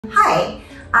Hi,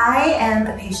 I am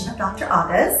a patient of Dr.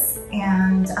 Agha's,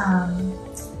 and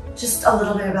just a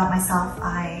little bit about myself.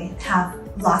 I have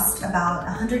lost about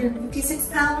 156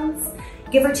 pounds,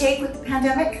 give or take, with the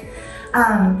pandemic.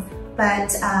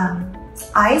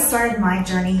 I started my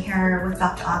journey here with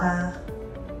Dr. Agha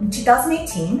in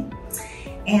 2018,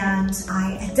 and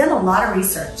I did a lot of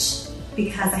research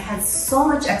because I had so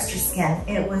much extra skin.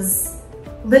 It was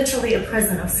literally a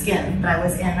prison of skin that I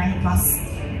was in. I had lost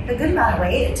a good amount of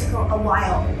weight. It took a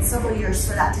while, several years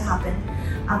for that to happen.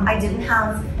 I didn't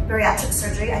have bariatric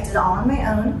surgery. I did it all on my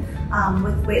own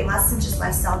with weight loss and just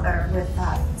lifestyle, or with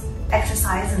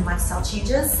exercise and lifestyle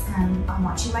changes, and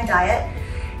watching my diet.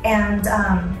 And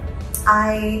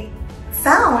I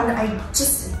found I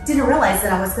just didn't realize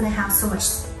that I was going to have so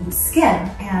much loose skin,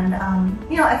 and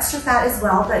you know, extra fat as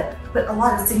well, but a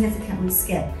lot of significant loose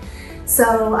skin.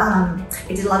 So I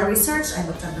did a lot of research. I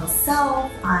looked on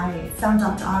myself. I found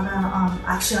Dr. Agha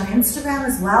actually on Instagram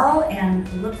as well, and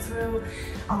looked through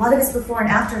a lot of his before and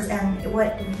afters. And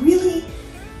what really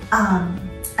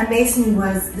amazed me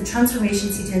was the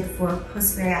transformations he did for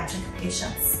post-bariatric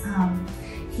patients.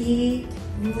 He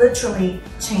literally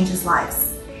changes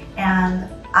lives, and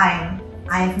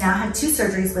I've now had 2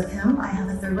 surgeries with him. I have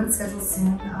a 3rd one scheduled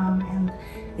soon, and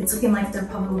it's looking like there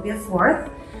probably will be a 4th.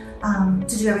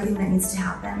 To do everything that needs to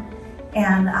happen.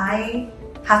 And I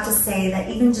have to say that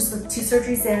even just with 2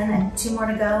 surgeries in and 2 more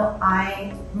to go,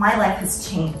 my life has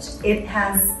changed. It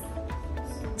has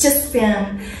just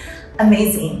been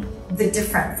amazing, the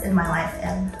difference in my life.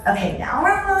 And okay, now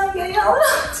I'm getting a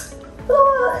little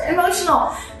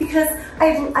emotional, because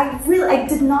I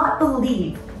did not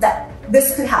believe that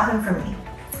this could happen for me.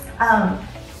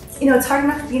 You know, it's hard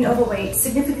enough being overweight,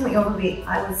 significantly overweight.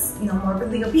 I was, you know,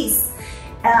 morbidly obese.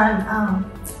 And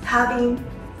having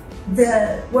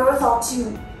the wherewithal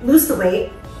to lose the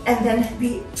weight and then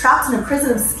be trapped in a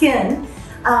prison of skin,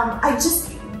 it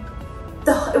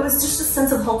was just a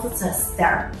sense of hopelessness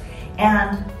there.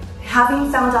 And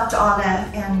having found Dr. Agha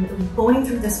and going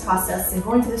through this process and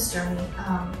going through this journey,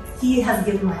 he has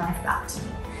given my life back to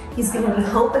me. He's given me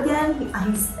hope again.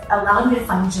 He's allowed me to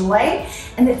find joy,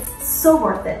 and it's so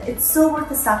worth it. It's so worth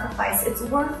the sacrifice. It's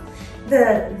worth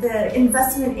the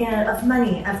investment of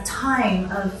money, of time,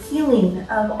 of healing,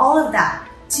 of all of that,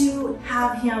 to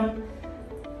have him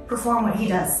perform what he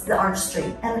does, the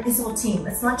artistry, and his whole team.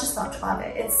 It's not just Dr.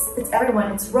 Agha, it's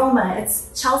everyone. It's Roma, it's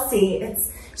Chelsea,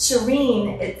 it's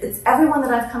Shireen, it's everyone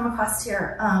that I've come across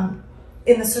here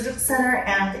in the surgical center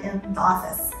and in the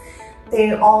office.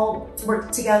 They all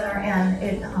work together,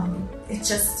 and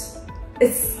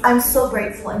I'm so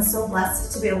grateful and so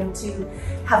blessed to be able to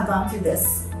have gone through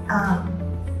this.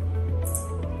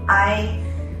 I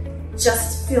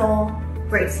just feel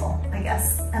grateful, I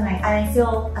guess, and I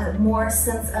feel a renewed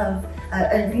sense of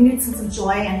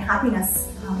joy and happiness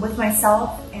with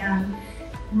myself. And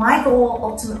my goal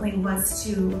ultimately was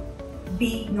to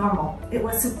be normal. It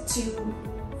wasn't to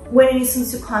win any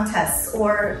swimsuit contests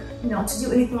or, you know, to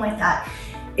do anything like that.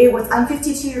 It was, I'm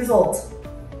 52 years old,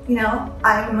 you know,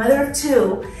 I'm a mother of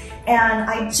 2, and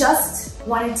I just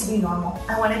wanted to be normal.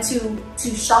 I wanted to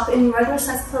shop in regular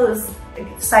size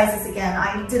sizes again.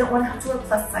 I didn't want to have to wear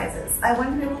plus sizes. I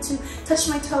wanted to be able to touch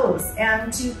my toes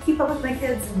and to keep up with my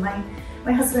kids and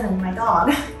my husband and my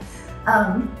dog.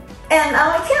 And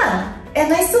I can.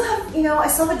 And I still have, you know, I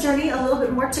still have a journey, a little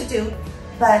bit more to do,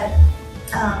 but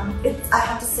I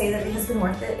have to say that it has been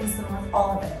worth it. It's been worth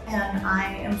all of it. And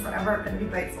I am forever going to be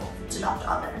grateful to Dr.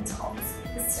 Agha and to all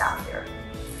his staff here.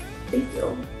 Thank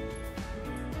you.